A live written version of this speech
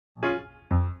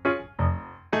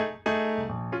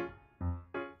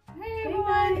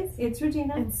guys, it's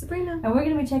Regina and Sabrina, and we're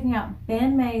going to be checking out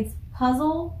BAND-MAID's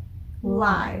Puzzle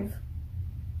Live.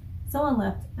 Someone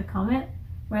left a comment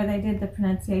where they did the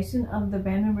pronunciation of the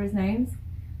band members' names,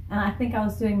 and I think I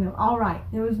was doing them all right.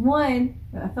 There was one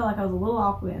that I felt like I was a little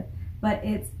off with, but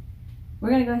we're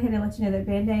going to go ahead and let you know that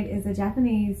BAND-MAID is a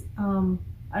Japanese,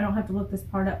 I don't have to look this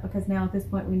part up because now at this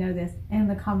point we know this, and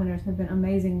the commenters have been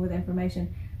amazing with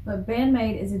information, but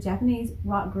BAND-MAID is a Japanese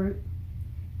rock group,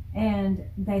 and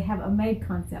they have a maid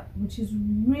concept, which is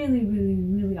really, really,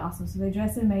 really awesome. So they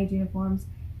dress in maid uniforms,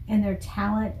 and their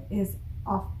talent is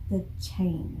off the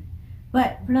chain.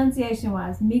 But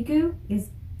pronunciation-wise, Miku is,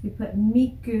 we put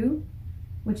Miku,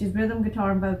 which is rhythm,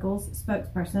 guitar, and vocals,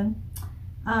 spokesperson.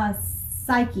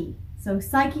 Psyche. So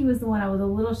Psyche was the one I was a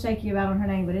little shaky about on her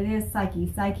name, but it is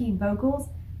Psyche. Psyche, vocals.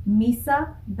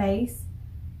 Misa, bass.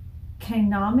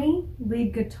 Kanami,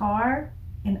 lead guitar.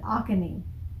 And Akane,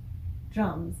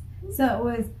 drums. So it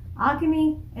was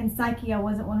Akane and Psyche. I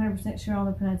wasn't 100% sure on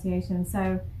the pronunciation.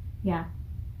 So, yeah.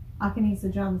 Akane's the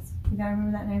drums. You gotta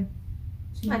remember that name?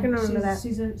 I can remember that.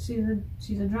 She's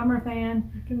a drummer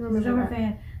fan. I can remember that.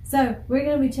 Fan. So we're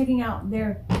going to be checking out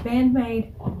their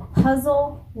BAND-MAID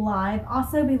Puzzle Live.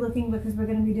 Also be looking because we're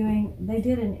going to be doing, they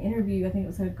did an interview, I think it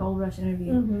was a Gold Rush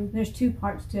interview. There's 2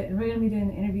 parts to it, and we're going to be doing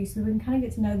the interview so we can kind of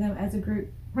get to know them as a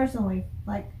group personally,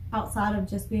 like outside of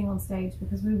just being on stage,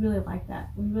 because we really like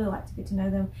that. We really like to get to know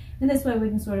them. And this way we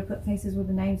can sort of put faces with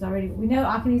the names already. But we know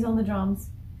Akane's on the drums.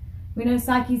 We know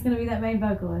Psyche's going to be that main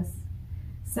vocalist.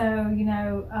 So, you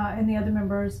know, and the other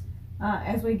members,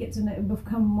 as we get to know,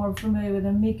 become more familiar with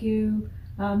them, Miku,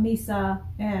 Misa,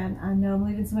 and I know I'm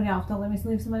leaving somebody off. Don't let me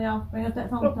leave somebody off. Bring up that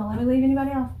phone. Don't let me leave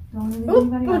anybody off. Don't let me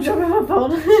leave anybody off. My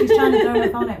phone. She's trying to throw her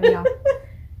phone at me off.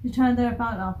 She's trying to throw her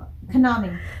phone off.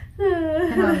 Kanami.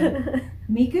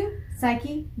 Miku,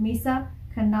 Psyche, Misa,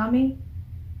 Kanami,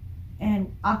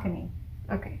 and Akane.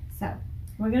 Okay. So,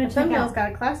 we're going to check out. Thumbnail's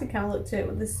got a classic kind of look to it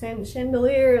with this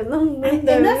chandelier and the windows.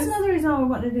 And that's another reason why we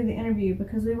want to do the interview,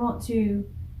 because we want to,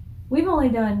 we've only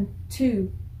done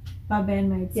 2 by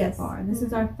BAND-MAID so far. This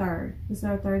is our third. This is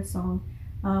our third song.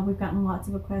 We've gotten lots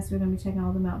of requests. We're going to be checking all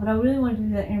of them out. But I really wanted to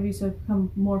do that interview so we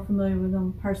become more familiar with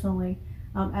them personally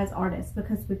as artists,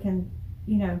 because we can,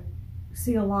 you know,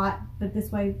 see a lot, but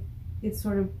this way it's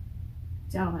sort of,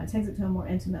 I don't know, it takes it to a more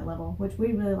intimate level, which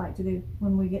we really like to do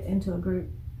when we get into a group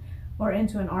or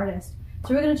into an artist.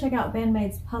 So we're going to check out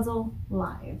BAND-MAID's Puzzle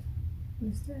Live.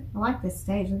 I like this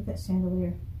stage. Look at that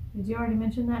chandelier. Did you already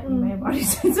mention that? You may have already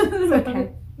said something.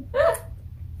 Okay.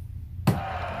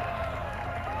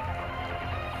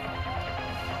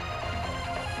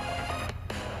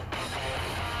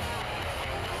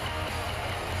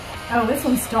 Oh, this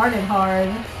one started hard.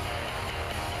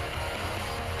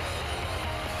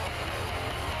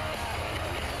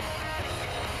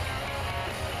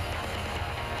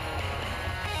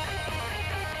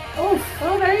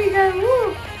 Oh, there you go.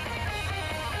 Woo.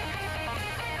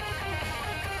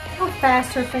 How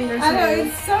fast her fingers I know, move.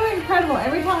 it's so incredible.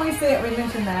 Every time we see it, we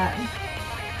mention that.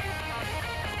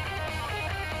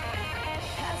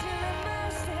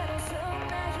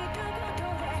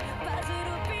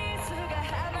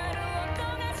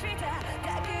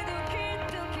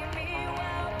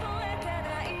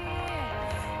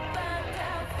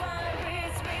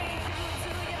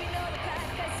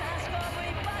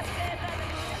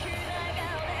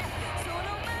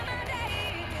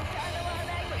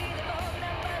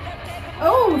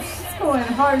 Oh, she's going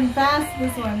hard and fast,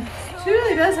 this one. She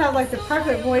really does have like the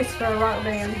perfect voice for a rock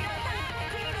band.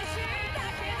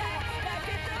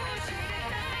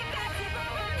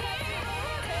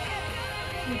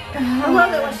 I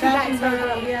love it when she backs her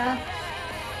up, yeah.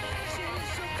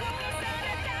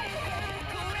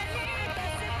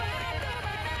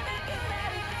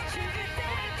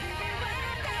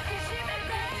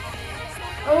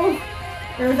 Oh,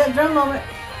 there was that drum moment.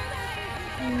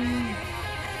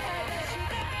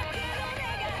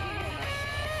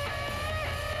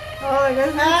 Oh, there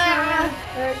goes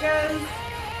there it goes.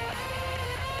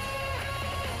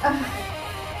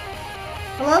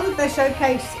 I love that they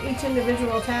showcase each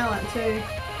individual talent too.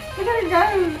 Look at her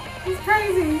go. It's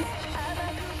crazy.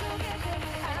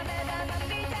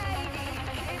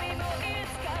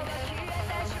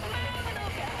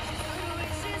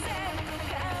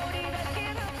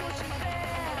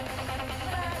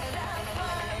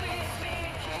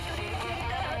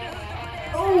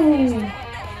 Oh.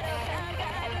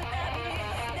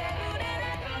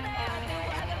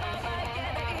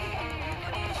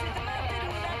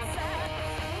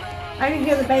 I can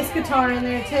hear the bass guitar in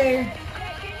there too.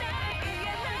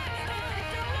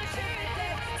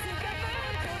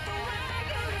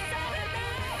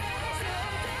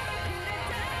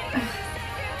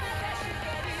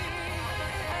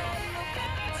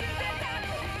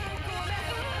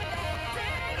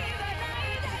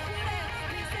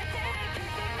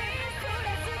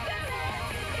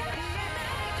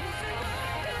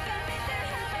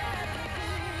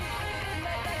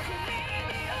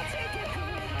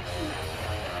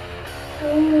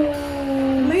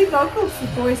 vocals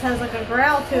voice has like a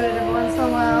growl to it every once in a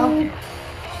while.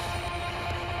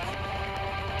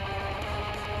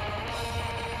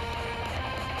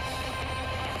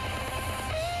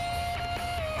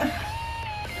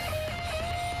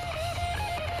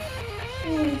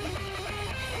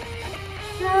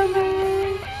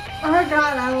 Oh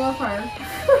God, I love her.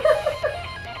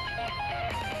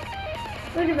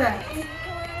 Look at that.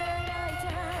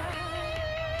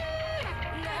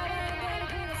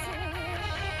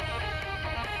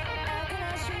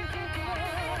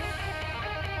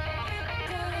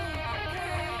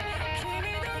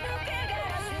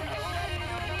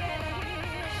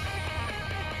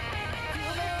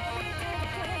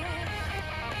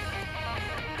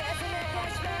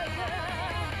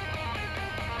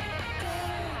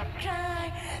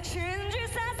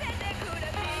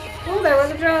 Oh, there were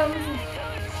the drums.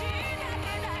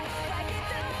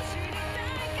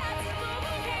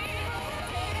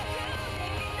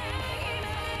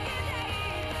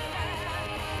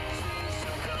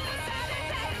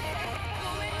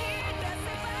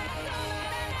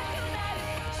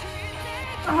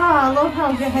 Ah, I love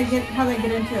how they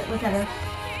get into it. Look at her.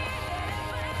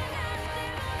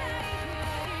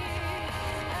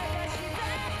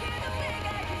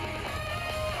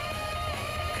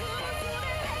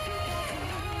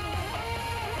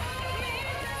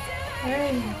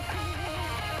 Hey.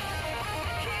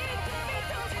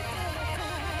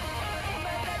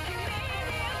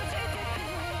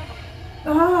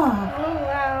 Ah, Oh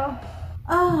wow.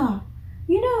 ah.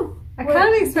 You know, I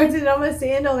kind of expected it almost to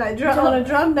end on that on a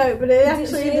drum note, but it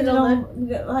actually ended on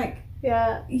the, like,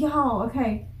 yeah. y'all,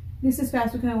 okay. This is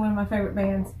fast becoming one of my favorite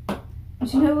bands.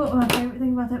 But you know what my favorite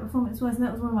thing about that performance was? And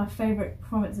that was one of my favorite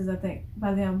performances, I think,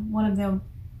 by them. One of them.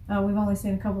 We've only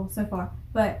seen a couple so far.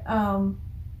 But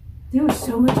there was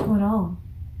so much going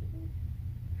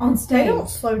on stage. They don't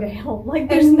slow down. Like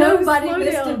There's there's no nobody slow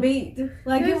missed down. a beat.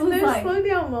 Like There's it was no like slow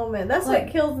down moment. That's like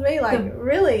what kills me. Like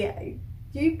really,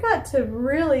 you got to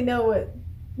really know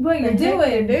what you're the heck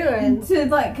doing. you're doing. To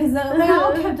like, because they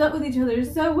all kept up with each other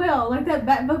so well. Like that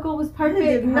back vocal was perfect.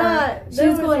 They did not. She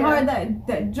There was going yeah. hard.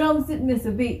 That drums didn't miss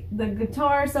a beat. The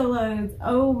guitar solos.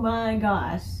 Oh my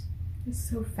gosh.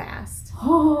 It's so fast.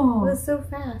 Oh. It's so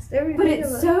fast. Everything. But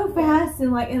it's so fast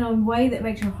and like in a way that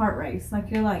makes your heart race.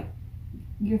 Like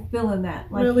you're feeling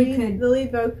that. Like the you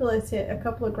lead vocalist hit a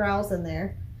couple of growls in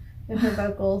there, in her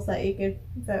vocals that you could.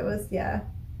 That was yeah.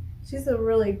 She's a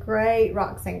really great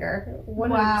rock singer. 100%.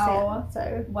 Wow.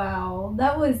 So wow,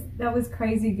 that was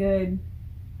crazy good.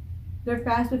 They're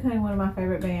fast becoming one of my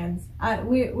favorite bands.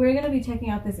 We're gonna be checking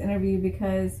out this interview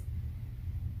because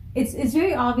it's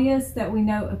very obvious that we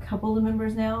know a couple of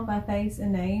members now by face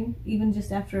and name, even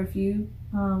just after a few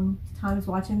times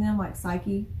watching them, like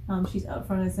Psyche. She's up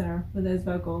front and center with those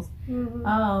vocals. mm-hmm.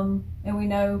 And we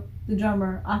know the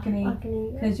drummer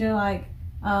Akane, because you're like,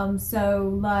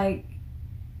 so like,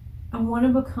 I want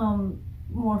to become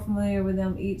more familiar with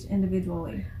them each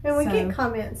individually. And we get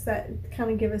comments that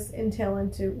kind of give us intel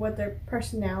into what their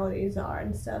personalities are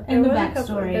and stuff. And the was a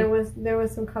backstory. There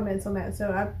was some comments on that,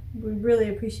 so we really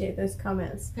appreciate those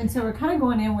comments. And so we're kind of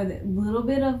going in with a little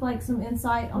bit of like some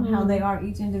insight on how they are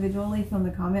each individually from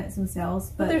the comments themselves.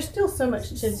 But there's still so much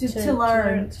to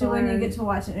learn when you get to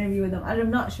watch an interview with them.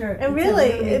 I'm not sure. And really,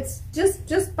 it's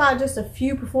just by just a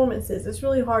few performances, it's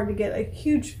really hard to get a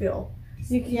huge feel.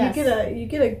 You get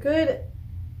a good.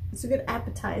 It's a good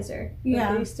appetizer.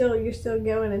 Yeah, you're still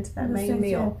going into that main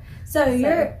meal. So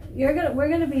we're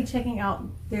gonna be checking out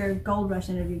their Gold Rush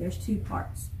interview. There's 2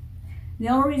 parts. The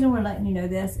only reason we're letting you know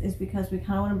this is because we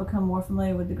kind of want to become more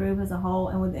familiar with the group as a whole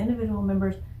and with the individual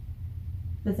members.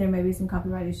 That there may be some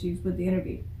copyright issues with the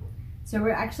interview. So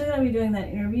we're actually going to be doing that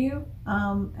interview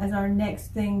as our next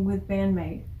thing with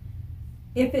BAND-MAID.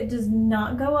 If it does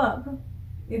not go up,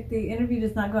 if the interview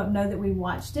does not go up, know that we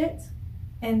watched it.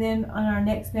 And then on our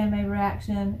next BAND-MAID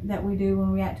reaction that we do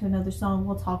when we react to another song,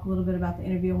 we'll talk a little bit about the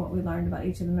interview and what we learned about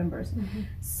each of the members. Mm-hmm.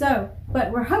 So,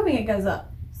 but we're hoping it goes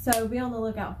up. So be on the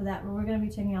lookout for that. But we're going to be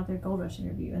checking out their Gold Rush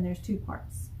interview, and there's 2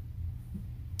 parts.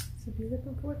 So be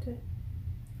looking forward to it.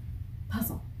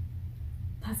 Puzzle.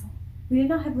 We did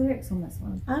not have lyrics on this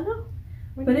one. I know.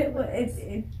 But it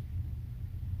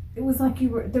was like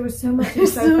there was so much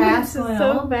so fast going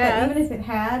on. That even if it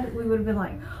had, we would have been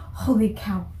like, holy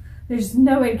cow. There's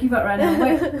no way to keep up right now.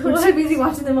 Wait, we're too busy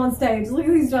watching them on stage. Look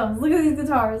at these drums. Look at these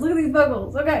guitars. Look at these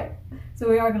vocals. Okay. So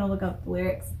we are going to look up the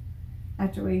lyrics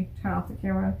after we turn off the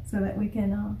camera so that we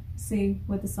can see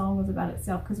what the song was about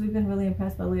itself, because we've been really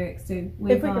impressed by lyrics too.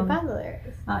 If we can find the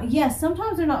lyrics. Yes,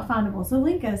 sometimes they're not findable. So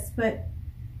link us. But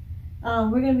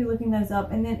We're going to be looking those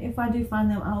up, and then if I do find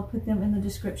them, I'll put them in the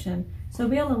description. So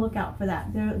be on the lookout for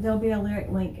that. There'll be a lyric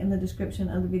link in the description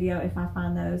of the video if I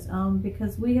find those,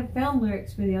 because we have found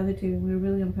lyrics for the other two, and we were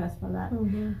really impressed by that.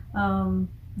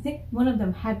 I think one of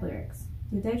them had lyrics.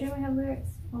 Did Daydreaming have lyrics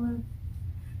on them?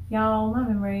 Y'all, my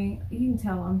memory, you can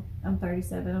tell I'm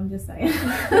 37, I'm just saying.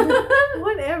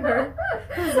 Whatever.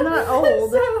 It's not old.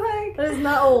 So, like, that is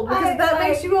not old, because that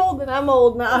makes you old, and I'm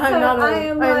old. No, I'm not old. I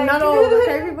am not old,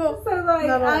 okay, people? So, like,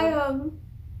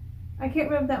 I can't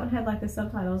remember if that one had, like, the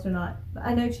subtitles or not. But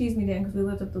I know Cheese Me did, because we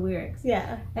looked up the lyrics.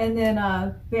 Yeah. And then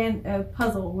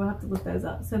Puzzle, we'll have to look those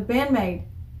up. So, BAND-MAID.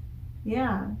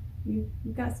 Yeah.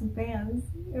 You've got some fans,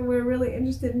 and we're really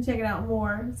interested in checking out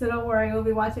more. So don't worry, we'll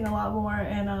be watching a lot more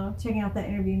and checking out that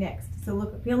interview next. So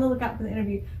be on the lookout for the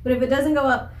interview. But if it doesn't go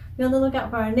up, be on the lookout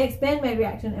for our next BAND-MAID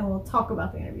reaction, and we'll talk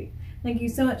about the interview. Thank you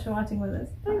so much for watching with us.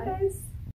 Bye guys.